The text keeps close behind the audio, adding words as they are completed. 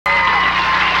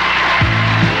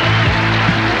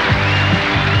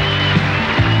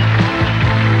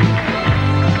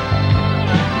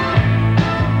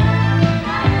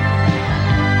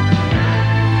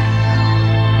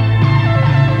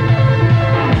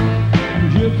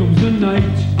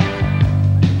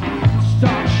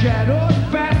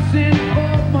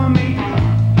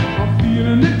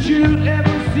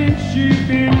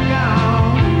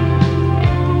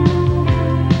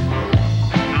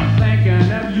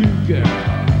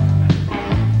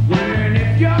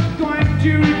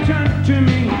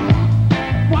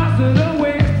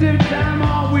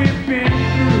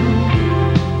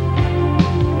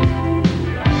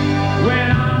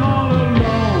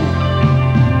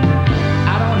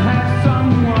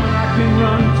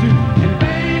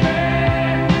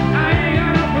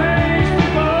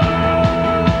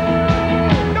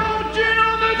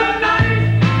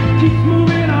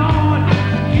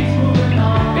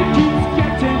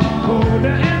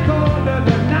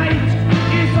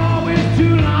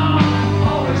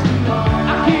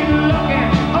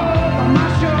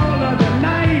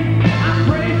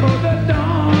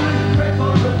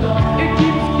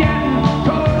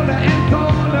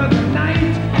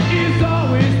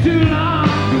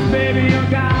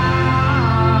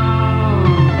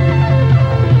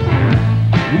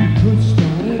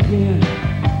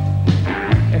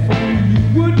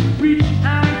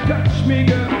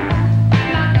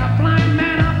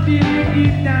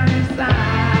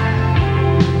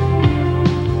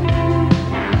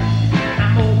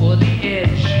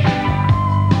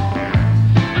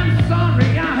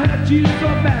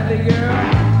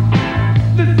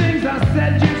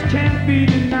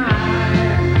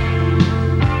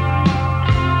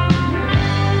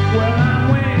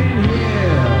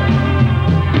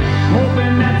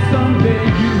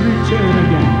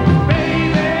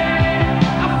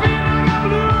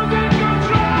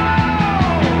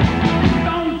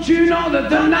that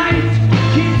the night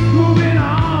keeps moving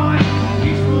on.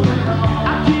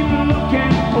 I keep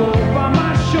looking over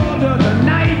my shoulder. The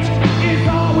night is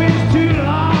always too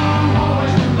long.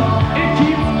 It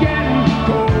keeps getting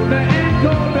colder and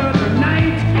colder. The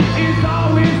night is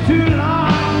always too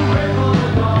long.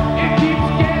 It keeps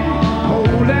getting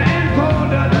colder and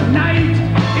colder. The night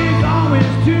is always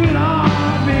too long.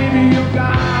 Baby, you're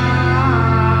gone.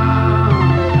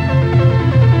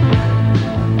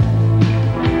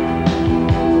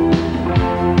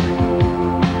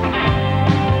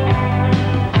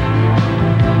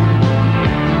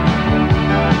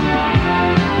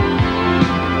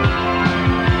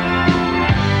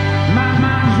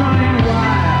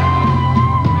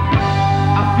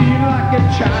 A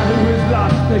child who is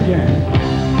lost again.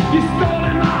 You stole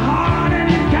in my heart and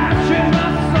you captured my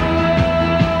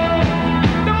soul.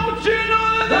 Don't you know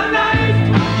that the night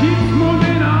keeps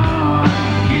moving on?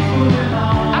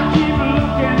 I keep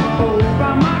looking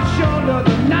over my shoulder.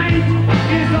 The night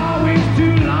is always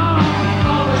too long.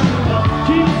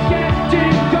 Keeps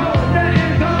getting colder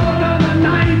and colder. The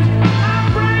night I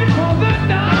pray for the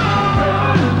dawn.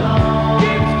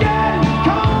 Keeps getting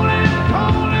colder and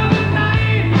colder. The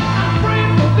night I pray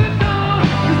for the dawn.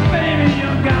 'Cause baby,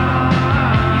 you're gone.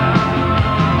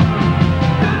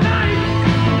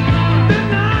 The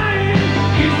night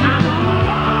is I'm all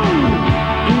alone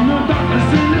in the darkness,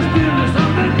 in the stillness of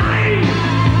the night.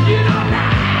 You know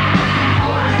now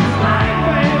what it's like,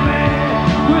 baby,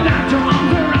 without your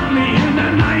arms around me in the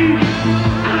night.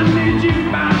 I need you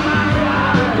by my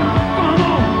side.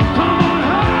 Come on,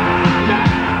 hurry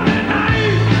down. The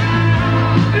night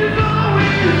is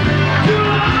always too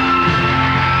long.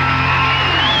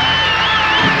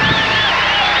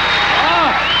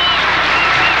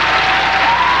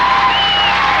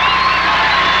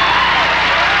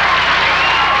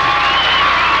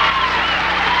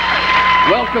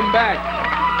 Welcome back.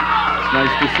 It's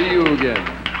nice to see you again.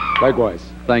 Likewise.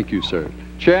 Thank you, sir.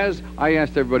 Chaz, I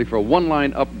asked everybody for a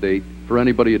one-line update for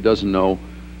anybody who doesn't know.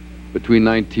 Between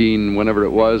 19, whenever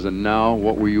it was, and now,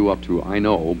 what were you up to? I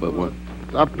know, but what?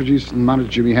 I produced and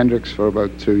managed Jimi Hendrix for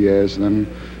about 2 years, and then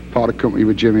parted company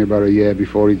with Jimmy about a year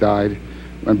before he died.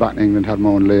 Went back to England, had my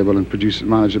own label, and produced and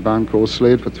managed a band called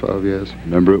Slade for 12 years.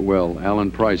 Remember it well.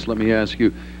 Alan Price, let me ask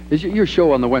you, is your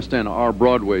show on the West End, our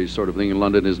Broadway sort of thing in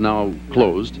London, is now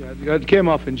closed? Yeah, it came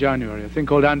off in January, a thing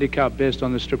called Handicap, based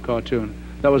on the strip cartoon.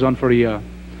 That was on for a year.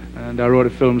 And I wrote a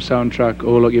film soundtrack,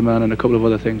 Oh Lucky Man, and a couple of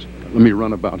other things. Let me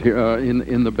run about here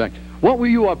in the back. What were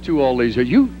you up to all these years?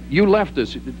 You left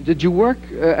us. Did you work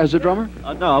as a drummer?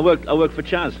 No, I worked for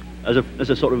Chaz as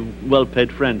a sort of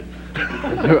well-paid friend.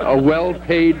 A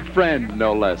well-paid friend,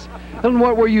 no less. And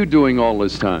what were you doing all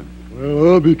this time?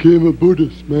 Well, I became a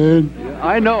Buddhist, man.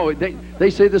 I know. They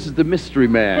say this is the mystery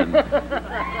man.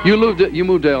 You moved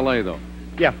to L.A., though.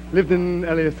 Yeah, lived in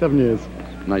LA 7 years.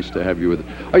 Nice to have you with us.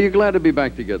 Are you glad to be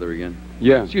back together again?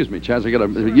 Yeah. Excuse me, Chaz,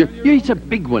 he's a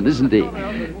big one, isn't he?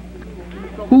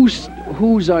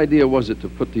 Whose idea was it to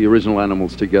put the original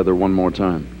Animals together one more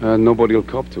time? Nobody will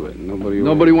cop to it.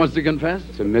 Nobody wants to confess?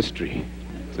 It's a mystery.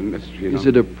 It's a mystery, you know. Is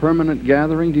it a permanent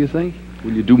gathering, do you think?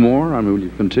 Will you do more? I mean, will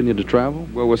you continue to travel?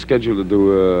 Well, we're scheduled to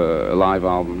do a live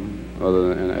album,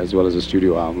 as well as a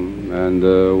studio album, and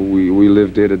we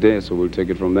live day to day, so we'll take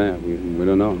it from there. We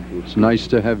don't know. It's nice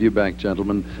to have you back,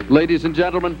 gentlemen. Ladies and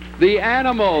gentlemen, the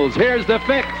Animals. Here's the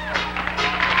fix.